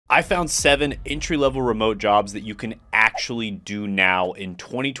I found 7 entry-level remote jobs that you can actually do now in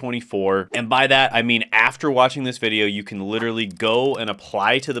 2024. And by that, I mean after watching this video, you can literally go and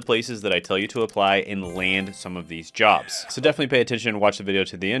apply to the places that I tell you to apply and land some of these jobs. So definitely pay attention and watch the video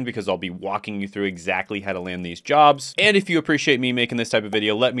to the end because I'll be walking you through exactly how to land these jobs. And if you appreciate me making this type of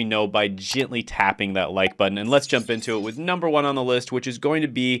video, let me know by gently tapping that like button. And let's jump into it with number 1 on the list, which is going to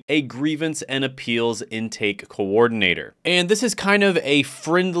be a grievance and appeals intake coordinator. And this is kind of a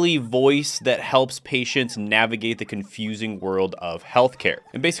friendly voice that helps patients navigate the confusing world of healthcare.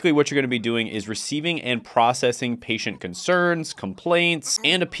 And basically what you're going to be doing is receiving and processing patient concerns, complaints,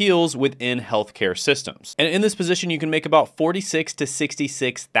 and appeals within healthcare systems. And in this position, you can make about $46,000 to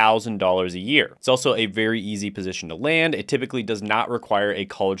 $66,000 a year. It's also a very easy position to land. It typically does not require a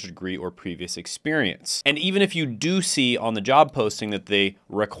college degree or previous experience. And even if you do see on the job posting that they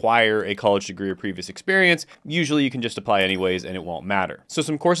require a college degree or previous experience, usually you can just apply anyways and it won't matter. So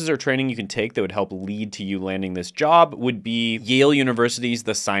some courses or training you can take that would help lead to you landing this job would be Yale University's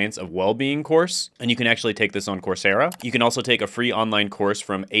The Science of Wellbeing course, and you can actually take this on Coursera. You can also take a free online course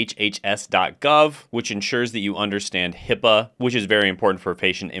from nces..gov, which ensures that you understand HIPAA, which is very important for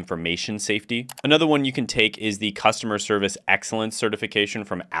patient information safety. Another one you can take is the Customer Service Excellence certification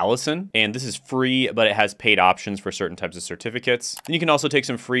from Allison, and this is free, but it has paid options for certain types of certificates. And you can also take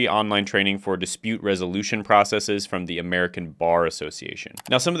some free online training for dispute resolution processes from the American Bar Association.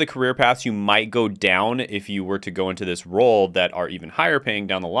 Now, some of the career paths you might go down if you were to go into this role that are even higher paying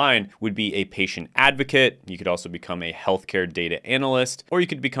down the line would be a patient advocate. You could also become a healthcare data analyst, or you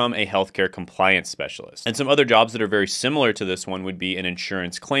could become a healthcare compliance specialist. And some other jobs that are very similar to this one would be an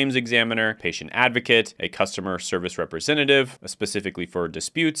insurance claims examiner, patient advocate, a customer service representative, specifically for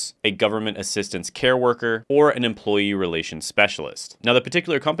disputes, a government assistance care worker, or an employee relations specialist. Now, the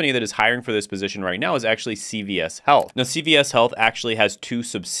particular company that is hiring for this position right now is actually CVS Health. Now, CVS Health actually has 2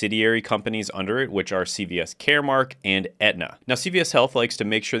 subsidiary companies under it, which are CVS Caremark and Aetna. Now, CVS Health likes to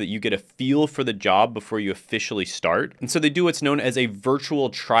make sure that you get a feel for the job before you officially start. And so they do what's known as a virtual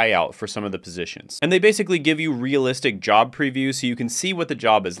tryout for some of the positions. And they basically give you realistic job previews so you can see what the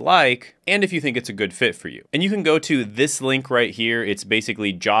job is like and if you think it's a good fit for you. And you can go to this link right here. It's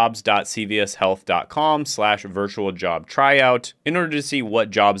basically jobs.cvshealth.com/virtual job tryout in order to see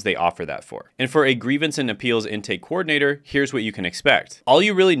what jobs they offer that for. And for a grievance and appeals intake coordinator, here's what you can expect. All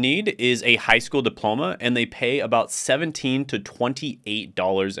you really need is a high school diploma, and they pay about $17 to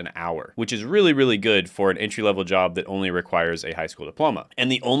 $28 an hour, which is really, really good for an entry-level job that only requires a high school diploma.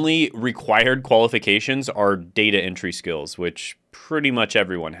 And the only required qualifications are data entry skills, which pretty much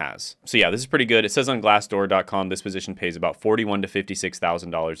everyone has. So yeah, this is pretty good. It says on glassdoor.com this position pays about $41,000 to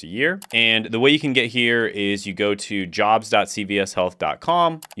 $56,000 a year. And the way you can get here is you go to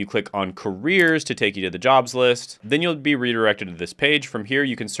jobs.cvshealth.com, you click on careers to take you to the jobs list, then you'll be redirected to this page. From here,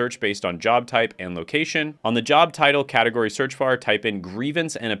 you can search based on job type and location. On the job title category search bar, type in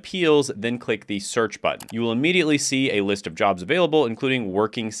grievance and appeals, then click the search button. You will immediately see a list of jobs available, including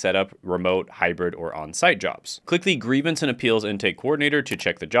working setup, remote, hybrid, or on-site jobs. Click the grievance and appeals intake coordinator to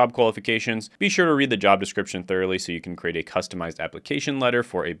check the job qualifications. Be sure to read the job description thoroughly so you can create a customized application letter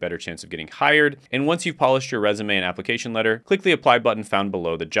for a better chance of getting hired. And once you've polished your resume and application letter, click the apply button found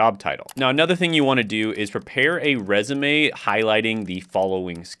below the job title. Now, another thing you want to do is prepare a resume highlighting the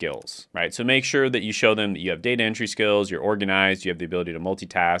following skills, right? So make sure that you show them that you have data entry skills, you're organized, you have the ability to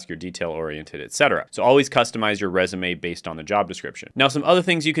multitask, you're detail oriented, etc. So always customize your resume based on the job description. Now, some other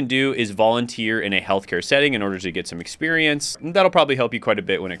things you can do is volunteer in a healthcare setting in order to get some experience. That'll probably help you quite a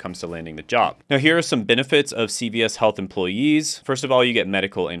bit when it comes to landing the job. Now, here are some benefits of CVS Health employees. First of all, you get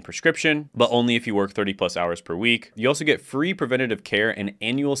medical and prescription, but only if you work 30+ hours per week. You also get free preventative care and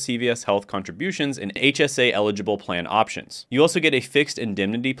annual CVS Health contributions and HSA eligible plan options. You also get a fixed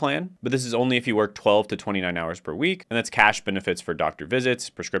indemnity plan, but this is only if you work 12 to 29 hours per week, and that's cash benefits for doctor visits,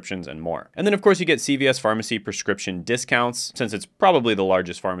 prescriptions, and more. And then, of course, you get CVS pharmacy prescription discounts, since it's probably the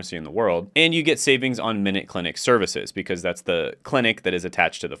largest pharmacy in the world, and you get savings on Minute Clinic services because that's the clinic that is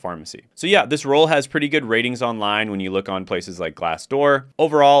attached to the pharmacy. So yeah, this role has pretty good ratings online when you look on places like Glassdoor.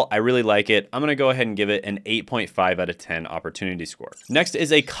 Overall, I really like it. I'm gonna go ahead and give it an 8.5 out of 10 opportunity score. Next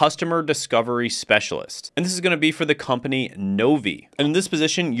is a customer discovery specialist. And this is gonna be for the company Novi. And in this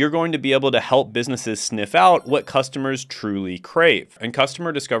position, you're going to be able to help businesses sniff out what customers truly crave. And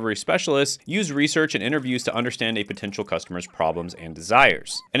customer discovery specialists use research and interviews to understand a potential customer's problems and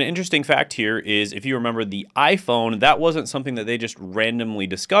desires. And an interesting fact here is if you remember the iPhone, that wasn't something something that they just randomly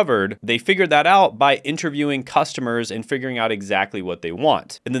discovered. They figured that out by interviewing customers and figuring out exactly what they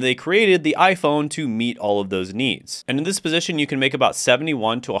want. And then they created the iPhone to meet all of those needs. And in this position, you can make about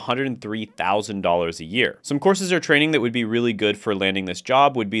 $71,000 to $103,000 a year. Some courses or training that would be really good for landing this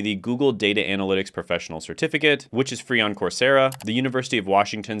job would be the Google Data Analytics Professional Certificate, which is free on Coursera, the University of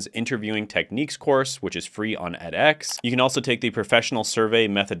Washington's Interviewing Techniques course, which is free on edX. You can also take the Professional Survey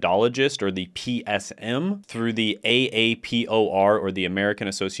Methodologist, or the PSM, through the AAPOR, or the American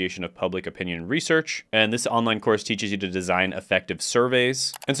Association of Public Opinion Research. And this online course teaches you to design effective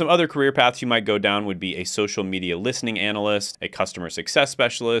surveys. And some other career paths you might go down would be a social media listening analyst, a customer success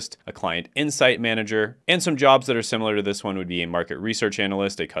specialist, a client insight manager, and some jobs that are similar to this one would be a market research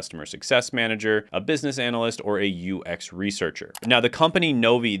analyst, a customer success manager, a business analyst, or a UX researcher. Now, the company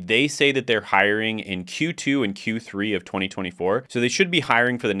Novi, they say that they're hiring in Q2 and Q3 of 2024, so they should be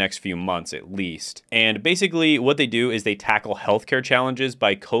hiring for the next few months at least. And basically what they do is they tackle healthcare challenges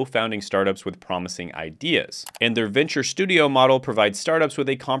by co-founding startups with promising ideas. And their venture studio model provides startups with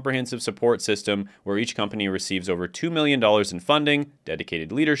a comprehensive support system where each company receives over $2 million in funding,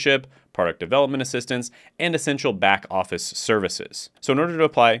 dedicated leadership, product development assistance, and essential back office services. So in order to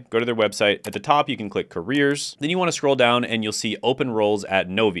apply, go to their website. At the top, you can click careers. Then you want to scroll down and you'll see open roles at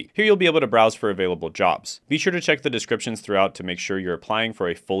Novi. Here you'll be able to browse for available jobs. Be sure to check the descriptions throughout to make sure you're applying for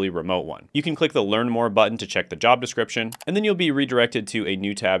a fully remote one. You can click the learn more button to check the job description, and then you'll be redirected to a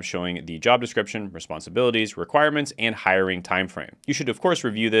new tab showing the job description, responsibilities, requirements, and hiring timeframe. You should of course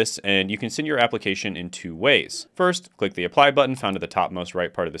review this, and you can send your application in two ways. First, click the apply button found at the topmost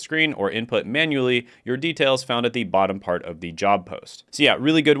right part of the screen, or input manually your details found at the bottom part of the job post. So yeah,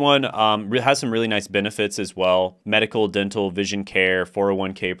 really good one. Has some really nice benefits as well. Medical, dental, vision care,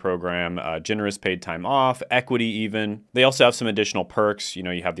 401k program, generous paid time off, equity even. They also have some additional perks. You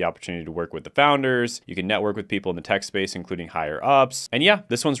know, you have the opportunity to work with the founders. You can network with people in the tech space, including higher ups. And yeah,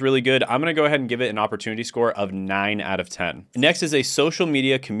 this one's really good. I'm gonna go ahead and give it an opportunity score of 9 out of 10. Next is a social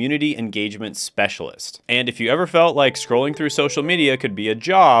media community engagement specialist. And if you ever felt like scrolling through social media could be a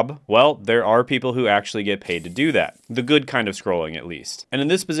job, well, there are people who actually get paid to do that. The good kind of scrolling, at least. And in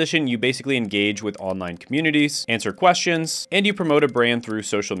this position, you basically engage with online communities, answer questions, and you promote a brand through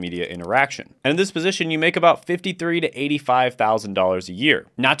social media interaction. And in this position, you make about $53,000 to $85,000 a year.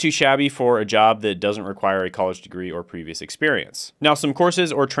 Not too shabby for a job that doesn't require a college degree or previous experience. Now, some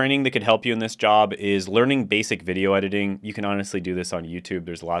courses or training that could help you in this job is learning basic video editing. You can honestly do this on YouTube.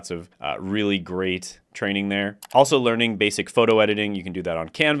 There's lots of really great training there. Also learning basic photo editing. You can do that on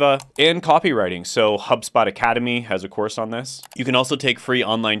Canva, and copywriting. So HubSpot Academy has a course on this. You can also take free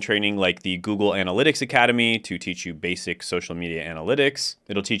online training like the Google Analytics Academy to teach you basic social media analytics.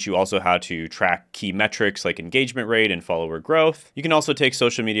 It'll teach you also how to track key metrics like engagement rate and follower growth. You can also take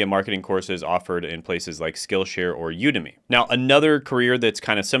social media marketing courses offered in places like Skillshare or Udemy. Now, another career that's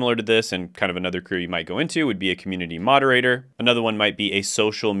kind of similar to this and kind of another career you might go into would be a community moderator. Another one might be a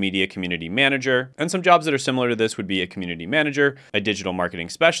social media community manager. And some jobs that are similar to this would be a community manager, a digital marketing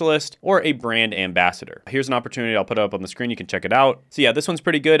specialist, or a brand ambassador. Here's an opportunity. I'll put it up on the screen. You can check it out. So yeah, this one's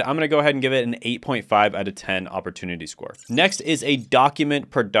pretty good. I'm going to go ahead and give it an 8.5 out of 10 opportunity score. Next is a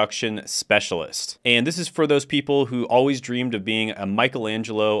document production specialist. And this is for those people who always dreamed of being a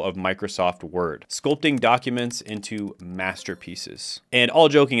Michelangelo of Microsoft Word, sculpting documents into masterpieces. And all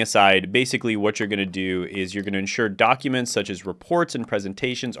joking aside, basically what you're going to do is you're going to ensure documents such as reports and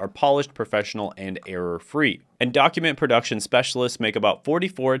presentations are polished, professional, and error-free. And document production specialists make about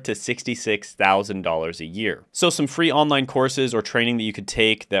 $44,000 to $66,000 a year. So some free online courses or training that you could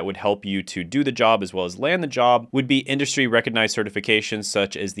take that would help you to do the job as well as land the job would be industry recognized certifications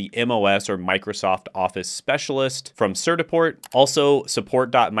such as the MOS or Microsoft Office Specialist from Certiport. Also,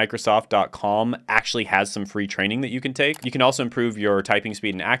 support.microsoft.com actually has some free training that you can take. You can also improve your typing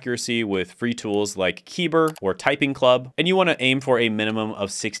speed and accuracy with free tools like Keyber or Typing Club. And you want to aim for a minimum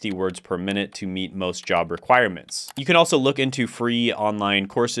of 60 words per minute to meet most job requirements. You can also look into free online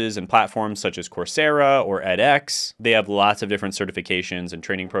courses and platforms such as Coursera or edX. They have lots of different certifications and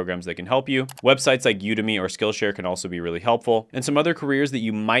training programs that can help you. Websites like Udemy or Skillshare can also be really helpful. And some other careers that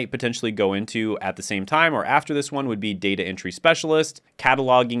you might potentially go into at the same time or after this one would be data entry specialist,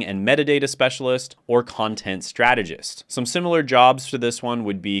 cataloging and metadata specialist, or content strategist. Some similar jobs to this one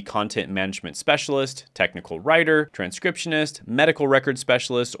would be content management specialist, technical writer, transcriptionist, medical record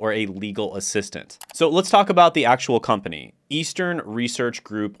specialist, or a legal assistant. that. So let's talk about the actual company. Eastern Research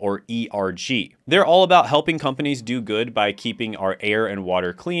Group, or ERG. They're all about helping companies do good by keeping our air and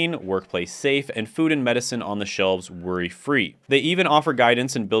water clean, workplace safe, and food and medicine on the shelves worry-free. They even offer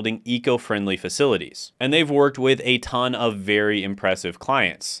guidance in building eco-friendly facilities. And they've worked with a ton of very impressive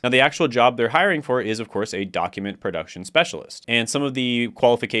clients. Now, the actual job they're hiring for is, of course, a document production specialist. And some of the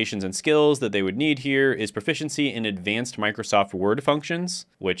qualifications and skills that they would need here is proficiency in advanced Microsoft Word functions,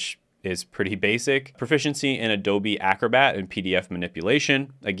 which is pretty basic. Proficiency in Adobe Acrobat and PDF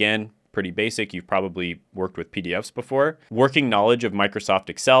manipulation. Again, pretty basic. You've probably worked with PDFs before. Working knowledge of Microsoft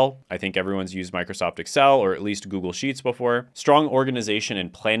Excel. I think everyone's used Microsoft Excel or at least Google Sheets before. Strong organization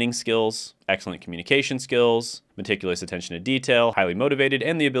and planning skills. Excellent communication skills, meticulous attention to detail, highly motivated,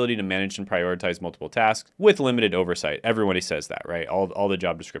 and the ability to manage and prioritize multiple tasks with limited oversight. Everybody says that, right? All the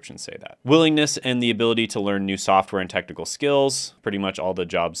job descriptions say that. Willingness and the ability to learn new software and technical skills. Pretty much all the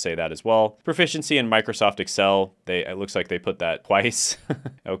jobs say that as well. Proficiency in Microsoft Excel. It looks like they put that twice.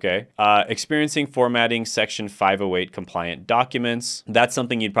 Okay. Experiencing formatting Section 508 compliant documents. That's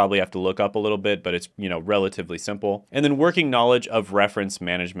something you'd probably have to look up a little bit, but it's, relatively simple. And then working knowledge of reference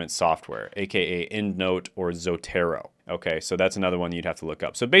management software, aka EndNote or Zotero. Okay, so that's another one you'd have to look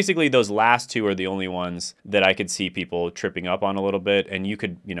up. So basically those last two are the only ones that I could see people tripping up on a little bit, and you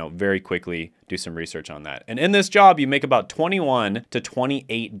could, very quickly do some research on that. And in this job, you make about $21 to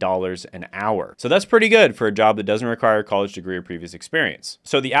 $28 an hour. So that's pretty good for a job that doesn't require a college degree or previous experience.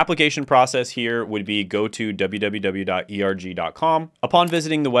 So the application process here would be go to www.erg.com. Upon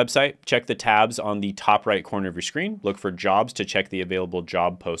visiting the website, check the tabs on the top right corner of your screen. Look for jobs to check the available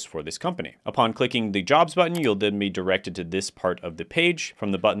job posts for this company. Upon clicking the jobs button, you'll then be directed to this part of the page.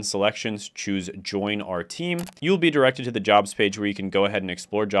 From the button selections, choose Join Our Team. You'll be directed to the jobs page where you can go ahead and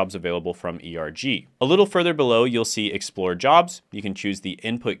explore jobs available from ERG. A little further below, you'll see Explore Jobs. You can choose the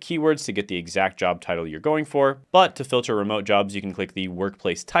input keywords to get the exact job title you're going for, but to filter remote jobs, you can click the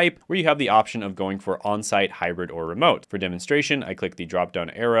workplace type, where you have the option of going for on-site, hybrid, or remote. For demonstration, I click the drop-down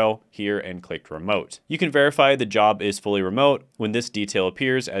arrow here and clicked remote. You can verify the job is fully remote when this detail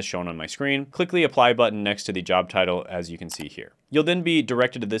appears as shown on my screen. Click the apply button next to the job title, as you can see here. You'll then be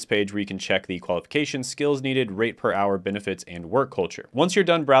directed to this page where you can check the qualifications, skills needed, rate per hour, benefits, and work culture. Once you're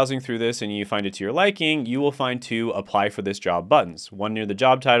done browsing through this and you find it to your liking, you will find two apply for this job buttons, one near the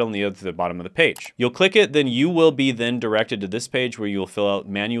job title and the other to the bottom of the page. You'll click it, then you will be then directed to this page where you'll fill out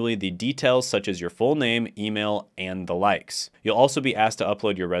manually the details such as your full name, email, and the likes. You'll also be asked to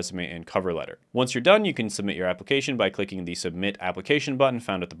upload your resume and cover letter. Once you're done, you can submit your application by clicking the submit application button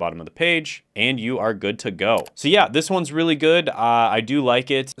found at the bottom of the page, and you are good to go. So yeah, this one's really good. I do like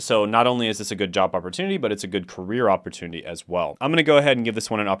it. So not only is this a good job opportunity, but it's a good career opportunity as well. I'm going to go ahead and give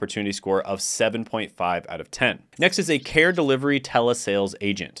this one an opportunity score of 7.5 out of 10. Next is a care delivery telesales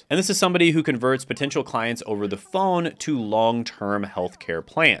agent. And this is somebody who converts potential clients over the phone to long-term healthcare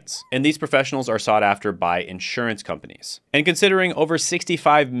plans. And these professionals are sought after by insurance companies. And considering over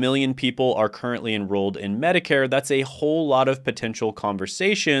 65 million people are currently enrolled in Medicare, that's a whole lot of potential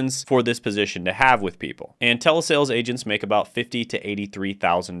conversations for this position to have with people. And telesales agents make about $50,000 to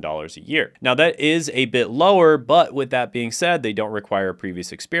 $83,000 a year. Now that is a bit lower, but with that being said, they don't require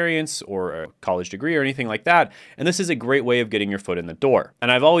previous experience or a college degree or anything like that. And this is a great way of getting your foot in the door.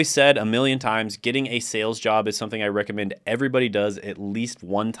 And I've always said a million times, getting a sales job is something I recommend everybody does at least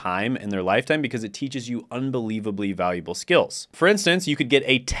one time in their lifetime because it teaches you unbelievably valuable skills. For instance, you could get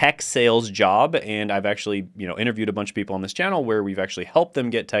a tech sales job, and I've actually, interviewed a bunch of people on this channel where we've actually helped them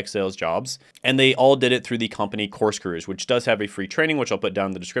get tech sales jobs, and they all did it through the company Course Careers, which does have a free training, which I'll put down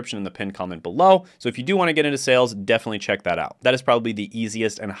in the description in the pinned comment below. So if you do want to get into sales, definitely check that out. That is probably the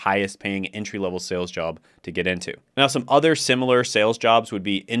easiest and highest paying entry-level sales job to get into. Now, some other similar sales jobs would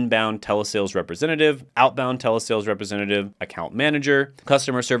be inbound telesales representative, outbound telesales representative, account manager,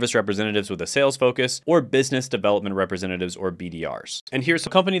 customer service representatives with a sales focus, or business development representatives or BDRs. And here's a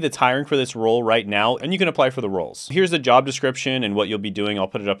company that's hiring for this role right now, and you can apply for the roles. Here's the job description and what you'll be doing. I'll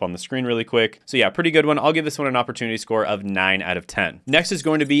put it up on the screen really quick. So yeah, pretty good one. I'll give this one an opportunity score of 9 out of 10. Next is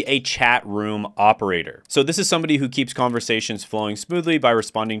going to be a chat room operator. So this is somebody who keeps conversations flowing smoothly by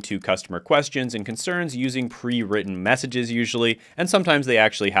responding to customer questions and concerns using pre-written messages usually, and sometimes they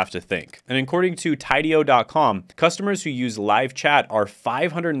actually have to think. And according to Tidio.com, customers who use live chat are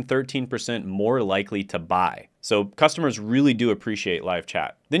 513% more likely to buy. So customers really do appreciate live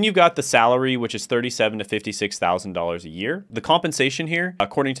chat, Then you've got the salary, which is $37,000 to $56,000 a year. The compensation here,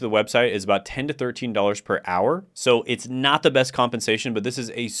 according to the website, is about $10 to $13 per hour. So it's not the best compensation, but this is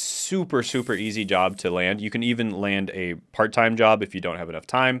a super easy job to land. You can even land a part-time job if you don't have enough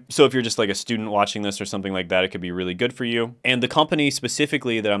time. So if you're just like a student watching this or something like that, it could be really good for you. And the company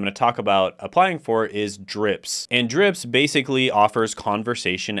specifically that I'm going to talk about applying for is Drips. And Drips basically offers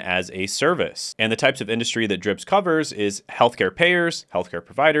conversation as a service. And the types of industry that Drips covers is healthcare payers, healthcare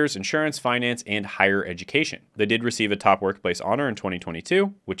providers, insurance, finance, and higher education. They did receive a top workplace honor in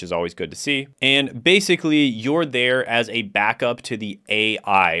 2022, which is always good to see. And basically you're there as a backup to the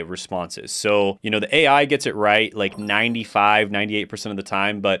AI responses. So, the AI gets it right like 98% of the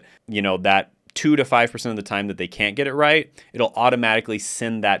time, but that 2 to 5% of the time that they can't get it right, it'll automatically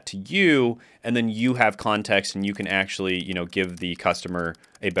send that to you, and then you have context and you can actually, give the customer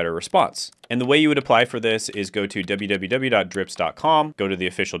a better response. And the way you would apply for this is go to www.drips.com, go to the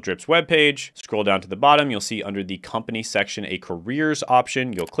official Drips webpage, scroll down to the bottom, you'll see under the company section a careers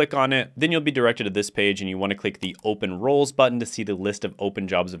option. You'll click on it, then you'll be directed to this page, and you want to click the open roles button to see the list of open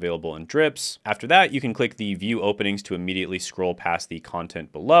jobs available in Drips. After that, you can click the view openings to immediately scroll past the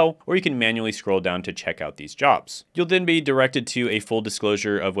content below, or you can manually scroll down to check out these jobs. You'll then be directed to a full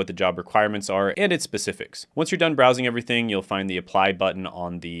disclosure of what the job requirements are and its specifics. Once you're done browsing everything, you'll find the apply button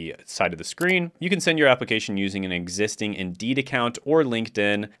on the side of the screen. You can send your application using an existing Indeed account or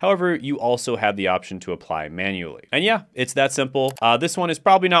LinkedIn. However, you also have the option to apply manually. And yeah, it's that simple. This one is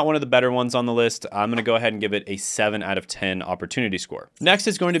probably not one of the better ones on the list. I'm going to go ahead and give it a 7 out of 10 opportunity score. Next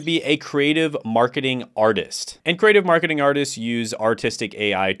is going to be a creative marketing artist. And creative marketing artists use artistic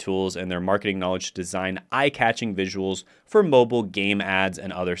AI tools and their marketing knowledge to design eye-catching visuals for mobile game ads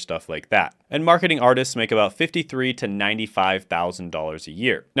and other stuff like that. And marketing artists make about $53,000 to $95,000 a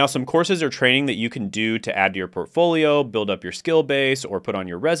year. Now, some courses or training that you can do to add to your portfolio, build up your skill base, or put on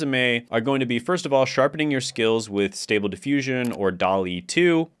your resume are going to be, first of all, sharpening your skills with Stable Diffusion or DALL-E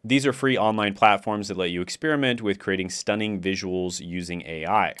 2. These are free online platforms that let you experiment with creating stunning visuals using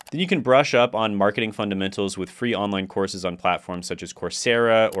AI. Then you can brush up on marketing fundamentals with free online courses on platforms such as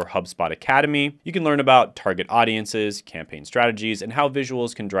Coursera or HubSpot Academy. You can learn about target audiences, campaign strategies, and how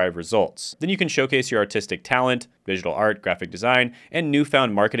visuals can drive results. Then you can showcase your artistic talent, digital art, graphic design, and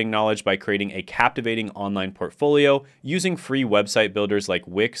newfound marketing knowledge by creating a captivating online portfolio using free website builders like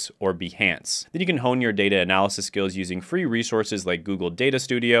Wix or Behance. Then you can hone your data analysis skills using free resources like Google Data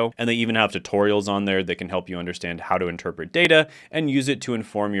Studio, and they even have tutorials on there that can help you understand how to interpret data and use it to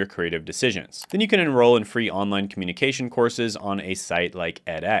inform your creative decisions. Then you can enroll in free online communication courses on a site like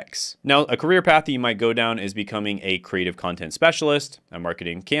edX. Now, a career path that you might go down is becoming a creative content specialist, a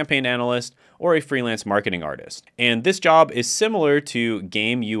marketing campaign analyst, or a freelance marketing artist. And this job is similar to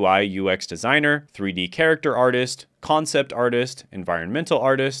game UI UX designer, 3D character artist, concept artist, environmental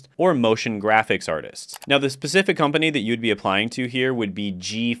artist, or motion graphics artists. Now, the specific company that you'd be applying to here would be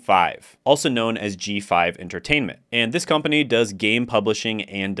G5, also known as G5 Entertainment. And this company does game publishing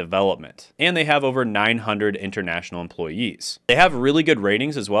and development. And they have over 900 international employees. They have really good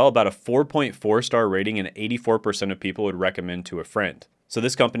ratings as well, about a 4.4 star rating, and 84% of people would recommend to a friend. So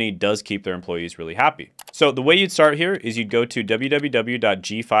this company does keep their employees really happy. So the way you'd start here is you'd go to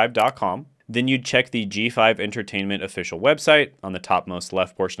www.g5.com. Then you'd check the G5 Entertainment official website. On the topmost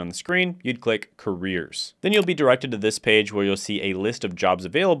left portion on the screen, you'd click Careers. Then you'll be directed to this page where you'll see a list of jobs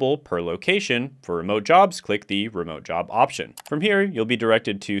available per location. For remote jobs, click the Remote Job option. From here, you'll be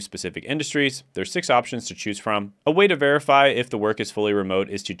directed to specific industries. There's 6 options to choose from. A way to verify if the work is fully remote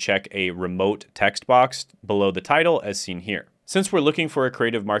is to check a remote text box below the title as seen here. Since we're looking for a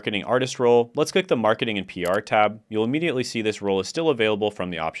creative marketing artist role, let's click the Marketing and PR tab. You'll immediately see this role is still available from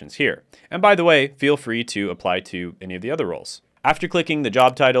the options here. And by the way, feel free to apply to any of the other roles. After clicking the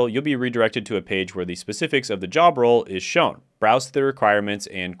job title, you'll be redirected to a page where the specifics of the job role is shown. Browse the requirements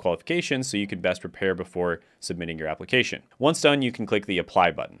and qualifications so you can best prepare before submitting your application. Once done, you can click the apply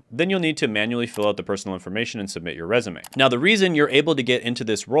button. Then you'll need to manually fill out the personal information and submit your resume. Now, the reason you're able to get into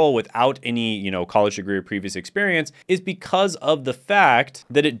this role without any, college degree or previous experience is because of the fact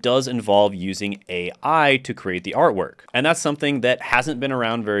that it does involve using AI to create the artwork. And that's something that hasn't been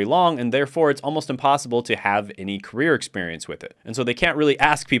around very long, and therefore it's almost impossible to have any career experience with it. And so they can't really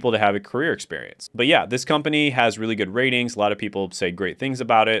ask people to have a career experience. But yeah, this company has really good ratings. A lot of people say great things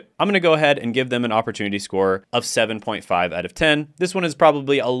about it. I'm going to go ahead and give them an opportunity score of 7.5 out of 10. This one is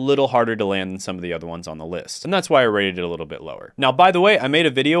probably a little harder to land than some of the other ones on the list, and that's why I rated it a little bit lower. Now, by the way, I made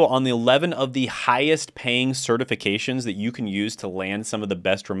a video on the 11 of the highest paying certifications that you can use to land some of the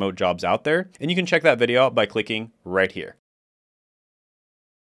best remote jobs out there, and you can check that video out by clicking right here.